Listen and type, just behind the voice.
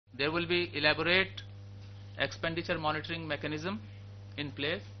There will be elaborate expenditure monitoring mechanism in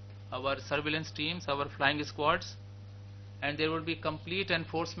place, our surveillance teams, our flying squads, and there will be complete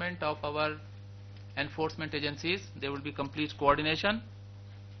enforcement of our enforcement agencies. There will be complete coordination.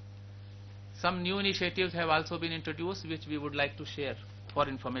 Some new initiatives have also been introduced which we would like to share for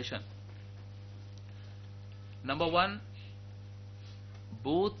information. Number one,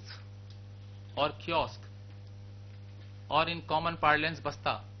 booths or kiosk, or in common parlance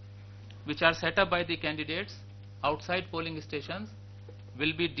basta, which are set up by the candidates outside polling stations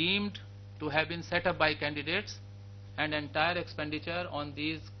will be deemed to have been set up by candidates, and entire expenditure on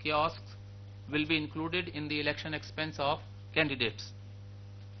these kiosks will be included in the election expense of candidates.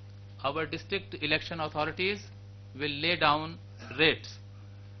 Our district election authorities will lay down rates,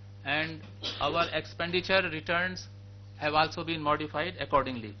 and our expenditure returns have also been modified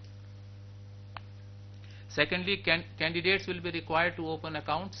accordingly. Secondly, candidates will be required to open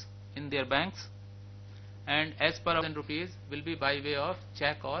accounts in their banks, and as per ₹1,000 will be by way of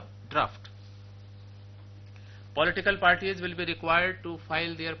check or draft. Political parties will be required to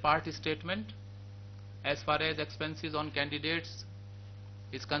file their party statement as far as expenses on candidates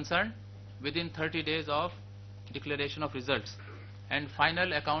is concerned within 30 days of declaration of results, and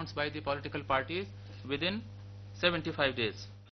final accounts by the political parties within 75 days.